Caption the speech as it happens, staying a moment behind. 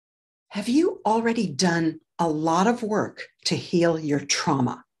Have you already done a lot of work to heal your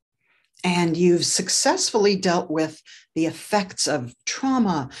trauma? And you've successfully dealt with the effects of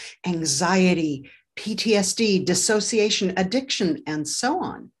trauma, anxiety, PTSD, dissociation, addiction, and so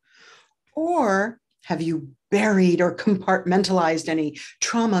on? Or have you buried or compartmentalized any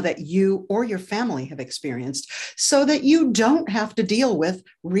trauma that you or your family have experienced so that you don't have to deal with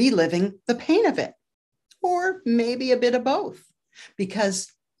reliving the pain of it? Or maybe a bit of both.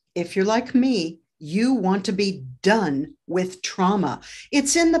 Because if you're like me, you want to be done with trauma.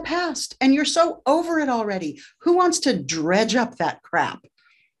 It's in the past and you're so over it already. Who wants to dredge up that crap?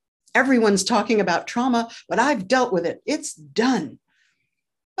 Everyone's talking about trauma, but I've dealt with it. It's done.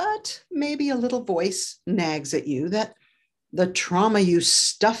 But maybe a little voice nags at you that the trauma you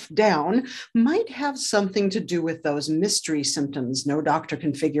stuffed down might have something to do with those mystery symptoms no doctor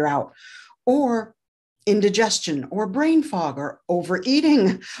can figure out, or indigestion or brain fog or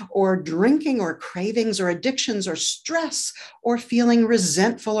overeating or drinking or cravings or addictions or stress or feeling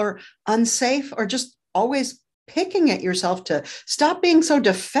resentful or unsafe or just always picking at yourself to stop being so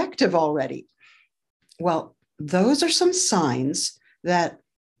defective already. Well, those are some signs that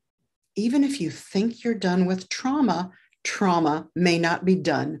even if you think you're done with trauma, trauma may not be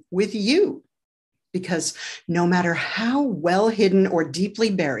done with you. Because no matter how well hidden or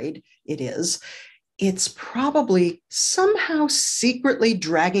deeply buried it is, it's probably somehow secretly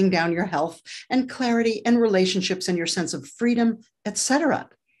dragging down your health and clarity and relationships and your sense of freedom, etc.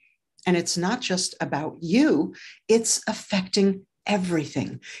 And it's not just about you, it's affecting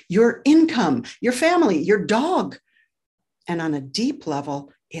everything: your income, your family, your dog. And on a deep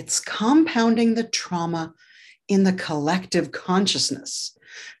level, it's compounding the trauma in the collective consciousness,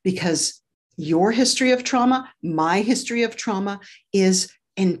 because your history of trauma, my history of trauma, is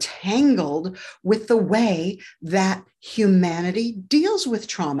entangled with the way that humanity deals with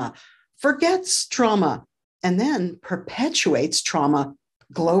trauma, forgets trauma, and then perpetuates trauma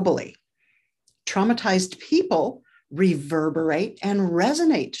globally. Traumatized people reverberate and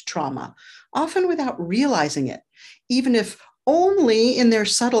resonate trauma, often without realizing it, even if only in their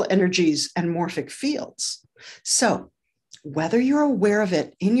subtle energies and morphic fields. So, whether you're aware of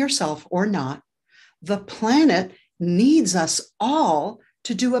it in yourself or not, the planet needs us all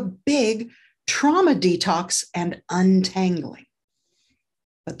to do a big trauma detox and untangling.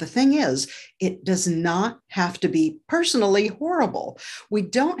 But the thing is, it does not have to be personally horrible. We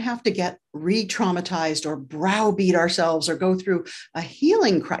don't have to get re-traumatized or browbeat ourselves or go through a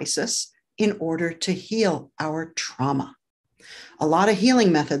healing crisis in order to heal our trauma. A lot of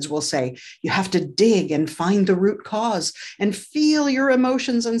healing methods will say you have to dig and find the root cause and feel your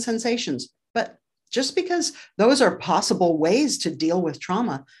emotions and sensations. But just because those are possible ways to deal with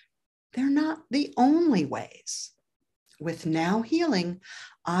trauma, they're not the only ways. With Now Healing,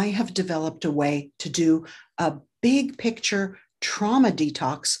 I have developed a way to do a big picture trauma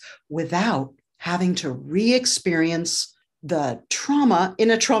detox without having to re-experience the trauma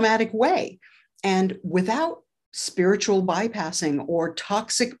in a traumatic way, and without spiritual bypassing or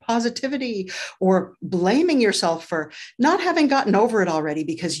toxic positivity or blaming yourself for not having gotten over it already,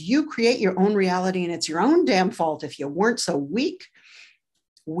 because you create your own reality and it's your own damn fault if you weren't so weak.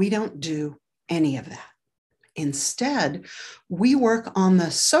 We don't do any of that. Instead, we work on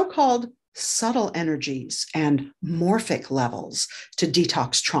the so-called subtle energies and morphic levels to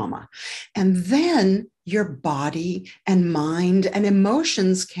detox trauma. And then your body and mind and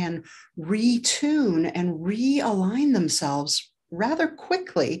emotions can retune and realign themselves rather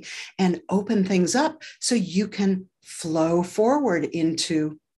quickly and open things up so you can flow forward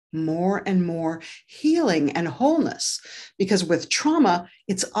into more and more healing and wholeness. Because with trauma,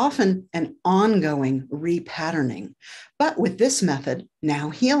 it's often an ongoing repatterning. But with this method, Now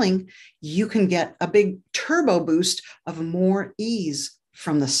Healing, you can get a big turbo boost of more ease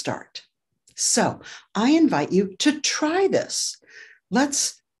from the start. So I invite you to try this.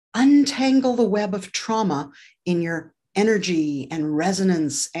 Let's untangle the web of trauma in your energy and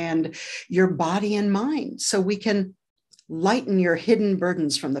resonance and your body and mind, so we can lighten your hidden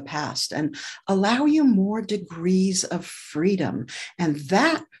burdens from the past and allow you more degrees of freedom. And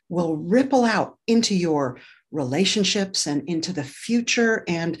that will ripple out into your relationships and into the future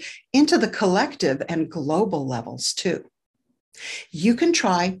and into the collective and global levels too. You can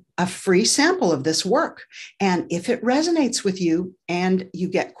try a free sample of this work. And if it resonates with you and you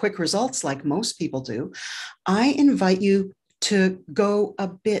get quick results like most people do, I invite you to go a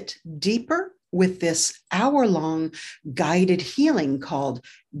bit deeper with this hour-long guided healing called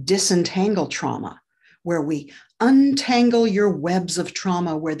Disentangle Trauma, where we untangle your webs of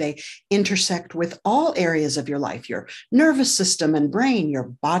trauma, where they intersect with all areas of your life, your nervous system and brain, your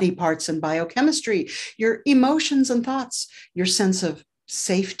body parts and biochemistry, your emotions and thoughts, your sense of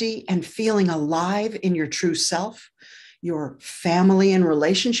safety and feeling alive in your true self, your family and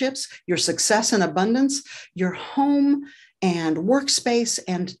relationships, your success and abundance, your home and workspace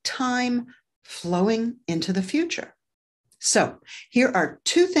and time flowing into the future. So here are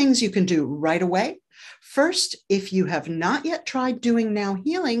 2 things you can do right away. First, if you have not yet tried doing Now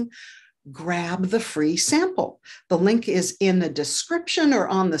Healing, grab the free sample. The link is in the description or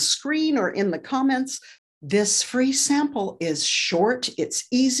on the screen or in the comments. This free sample is short, it's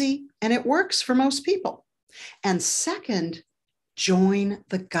easy, and it works for most people. And second, join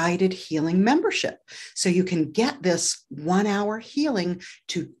the guided healing membership so you can get this 1-hour healing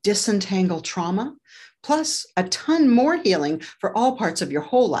to disentangle trauma, plus a ton more healing for all parts of your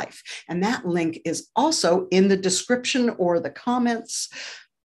whole life. And that link is also in the description or the comments.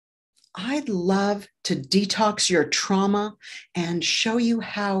 I'd love to detox your trauma and show you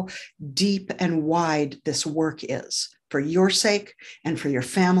how deep and wide this work is for your sake and for your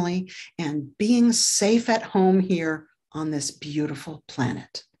family and being safe at home here on this beautiful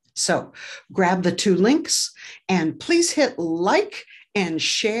planet. So grab the 2 links and please hit like and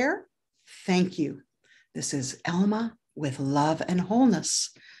share. Thank you. This is Elma with Love and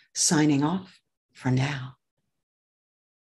Wholeness, signing off for now.